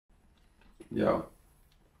Yo.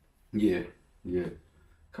 Yeah.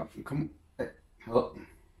 Come. Hey, hello.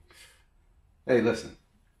 Hey, listen.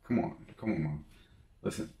 Come on, Mom.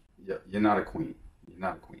 Listen. You're not a queen. You're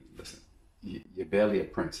not a queen. Listen. You're barely a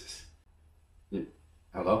princess.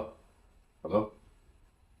 Hello.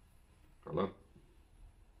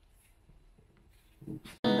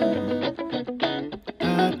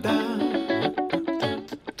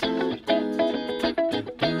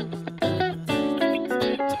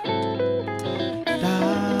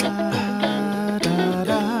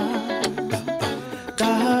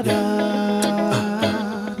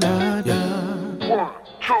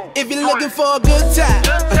 If you're looking for a good time,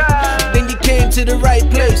 then you came to the right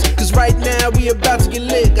place. Cause right now we about to get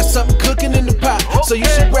lit. Got something cooking in the pot, so you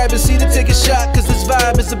should grab a seat and take a shot. Cause this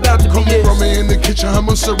vibe is about to be it. Romay in the kitchen,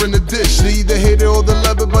 I'm serving the dish. They either hate it or they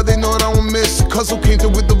love it, but they know I don't miss. Cuz who came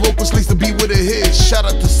through with the vocals, leads to be with a hit. Shout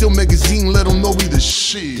out to Still Magazine, let them know we the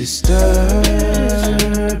shit. Disturbingly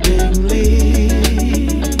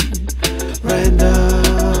random.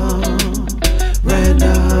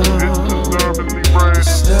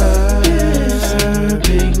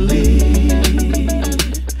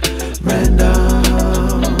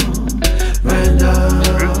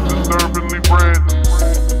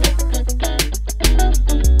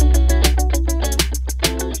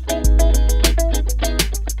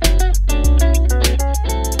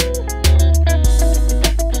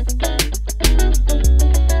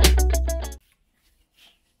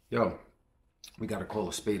 Yo, we gotta call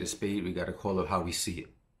a spade a spade. We gotta call it how we see it.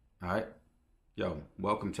 All right. Yo,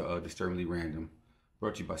 welcome to Disturbingly Random,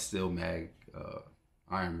 brought to you by Still Mag.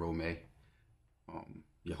 I am Romay,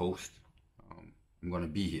 your host. I'm gonna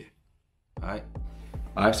be here. All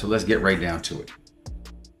right. So let's get right down to it.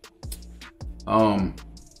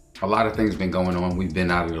 A lot of things been going on. We've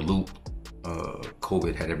been out of the loop.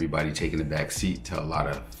 COVID had everybody taking the back seat to a lot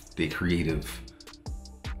of their getting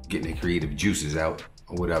their creative juices out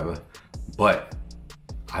or whatever. But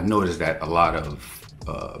I've noticed that a lot of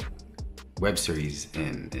web series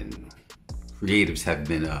and creatives have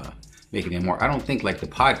been making it more. I don't think like the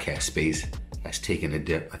podcast space has taken a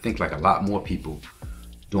dip. I think like a lot more people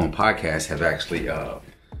doing podcasts have actually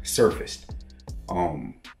surfaced.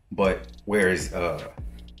 But whereas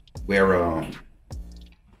where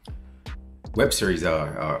web series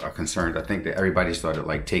are concerned, I think that everybody started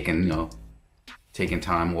like taking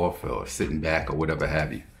time off or sitting back or whatever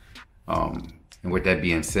have you. And with that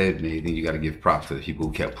being said, Nathan, you got to give props to the people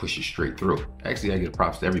who kept pushing straight through. Actually, I give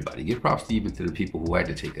props to everybody. Give props even to the people who had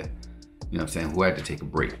to take who had to take a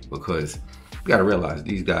break, because you got to realize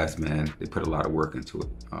these guys, man, they put a lot of work into it.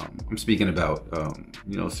 I'm speaking about,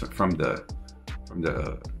 from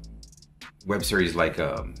the web series like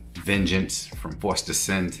Vengeance, from Forced to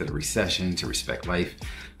Sin to the Recession to Respect Life.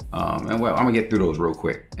 And well, I'm gonna get through those real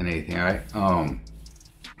quick and anything, all right?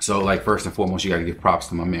 So like first and foremost, you gotta give props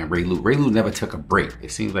to my man Ray Luke. Ray Luke never took a break. It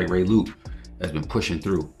seems like Ray Luke has been pushing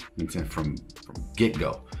through, you know what I'm saying, from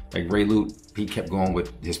get-go. Like Ray Luke, he kept going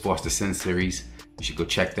with his Forced to Sin series. You should go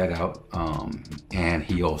check that out. And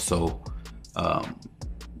he also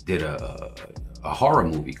did a horror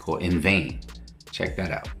movie called In Vain. Check that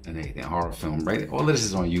out. And anything, horror film, right? All of this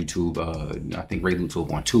is on YouTube. I think Ray Luke's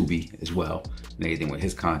over on Tubi as well. And anything with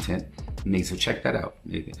his content. So check that out.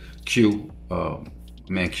 Q,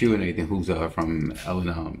 man Q and anything, who's from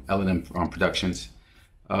L&M Productions.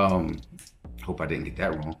 Hope I didn't get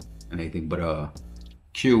that wrong and anything, but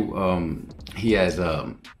Q, he has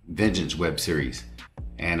Vengeance web series,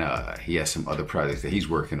 and he has some other projects that he's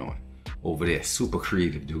working on over there. Super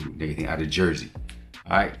creative dude and everything, out of Jersey.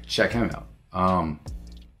 All right, check him out.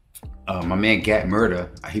 My man Gat Murdah,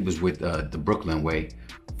 he was with the Brooklyn Way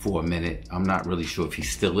for a minute. I'm not really sure if he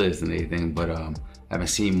still is and anything, but I haven't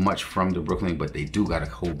seen much from the Brooklyn, but they do got a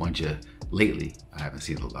whole bunch of, lately, I haven't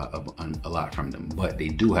seen a lot from them, but they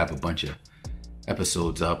do have a bunch of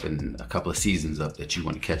episodes up and a couple of seasons up that you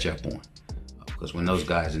want to catch up on. Because when those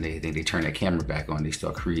guys and anything, they turn their camera back on, they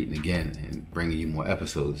start creating again and bringing you more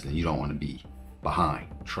episodes, and you don't want to be behind,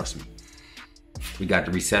 trust me. We got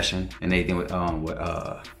the Recession and anything with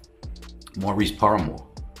Maurice Paramore.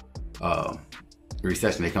 The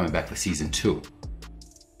Recession, they're coming back for season 2.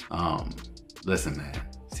 Listen, man,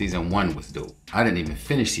 season 1 was dope. I didn't even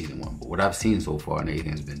finish season 1, but what I've seen so far and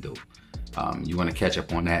everything has been dope. You want to catch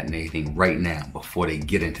up on that and everything right now before they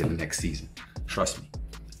get into the next season. Trust me.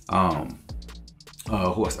 Who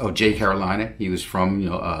else? Oh, Jay Carolina. He was from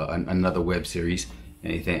another web series.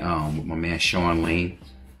 Anything with my man Sean Lane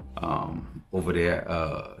over there.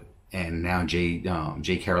 And now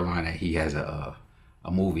Jay Carolina, he has a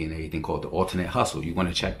movie and everything called The Alternate Hustle. You want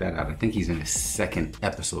to check that out. I think he's in the 2nd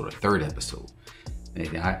episode or 3rd episode.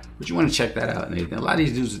 anything. All right? But you want to check that out and anything. A lot of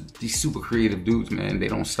these dudes, these super creative dudes, man, they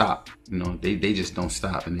don't stop. You know, they just don't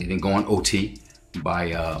stop. And they didn't go on OT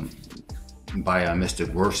by Mr.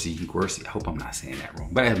 Guercy. I hope I'm not saying that wrong.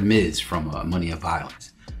 But I have Miz from Money and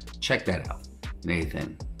Violence. Check that out and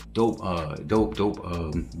anything. Dope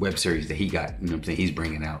web series that he got, you know what I'm saying, he's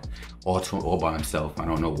bringing out all by himself. I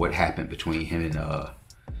don't know what happened between him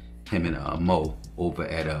and Mo over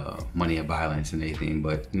at Money and Violence and anything,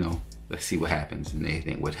 but you know, let's see what happens and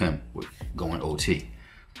anything with him with going OT.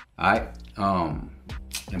 Alright,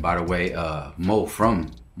 and by the way, Mo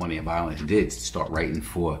from Money and Violence did start writing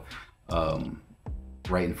for a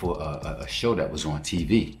show that was on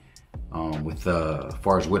TV. With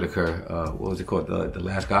Forrest Whitaker, what was it called? The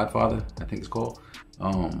Last Godfather, I think it's called.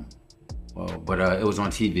 But it was on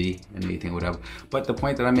TV and anything, whatever. But the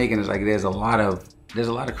point that I'm making is like there's a lot of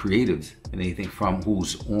creatives and anything from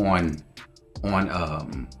who's on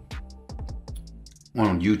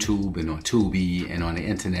YouTube and on Tubi and on the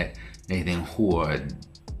internet and anything who are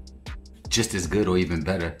just as good or even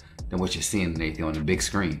better than what you're seeing and anything on the big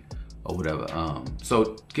screen. Or whatever.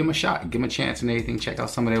 So give them a shot, give them a chance and anything. Check out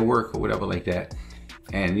some of their work or whatever like that.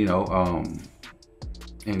 And you know,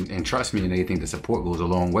 and trust me and anything, the support goes a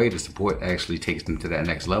long way. The support actually takes them to that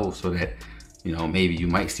next level so that, you know, maybe you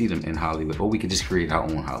might see them in Hollywood, or we could just create our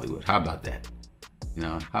own Hollywood. How about that? You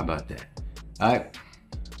know, how about that? All right.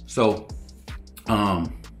 So,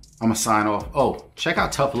 I'm gonna sign off. Oh, check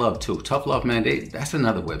out Tough Love too. Tough Love, man, that's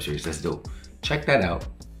another web series that's dope. Check that out.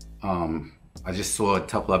 I just saw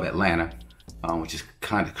Tough Love Atlanta, which is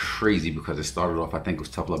kind of crazy because it started off, I think it was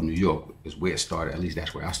Tough Love New York is where it started. At least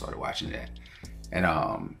that's where I started watching that.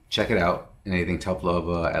 And check it out. And anything Tough Love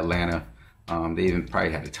Atlanta. They even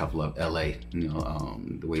probably had the Tough Love LA. You know,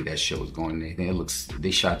 the way that show is going and anything. It looks,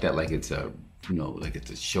 they shot that like it's a, you know, like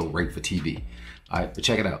it's a show right for TV. All right, but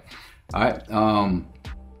check it out. All right.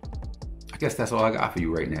 I guess that's all I got for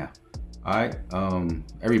you right now. All right.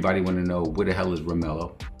 Everybody want to know where the hell is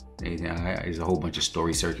Mello? Anything. There's a whole bunch of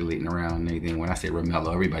stories circulating around and anything. When I say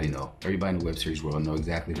Mello, everybody know. Everybody in the web series world know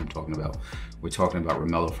exactly what I'm talking about. We're talking about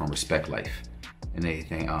Mello from Respect Life and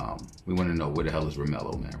anything. We want to know where the hell is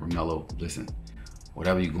Mello, man. Mello, listen,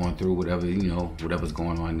 whatever you're going through, whatever, you know, whatever's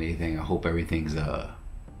going on and anything, I hope everything's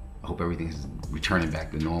returning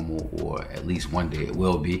back to normal, or at least one day it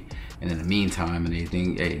will be. And in the meantime and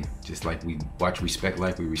anything, hey, just like we watch Respect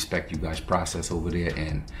Life, we respect you guys' process over there,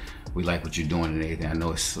 and we like what you're doing and anything. I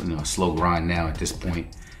know it's, you know, a slow grind now at this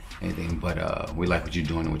point, anything, but we like what you're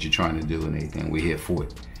doing and what you're trying to do and anything. We're here for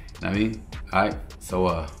it. You know what I mean? All right,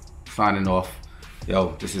 so signing off.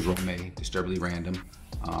 Yo, this is Romay, Disturbedly Random,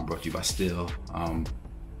 brought to you by Still.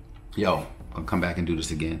 Yo, I'll come back and do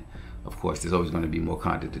this again. Of course, there's always going to be more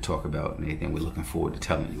content to talk about and anything. We're looking forward to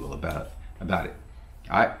telling you all about it.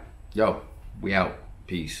 All right, yo, we out.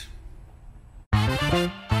 Peace.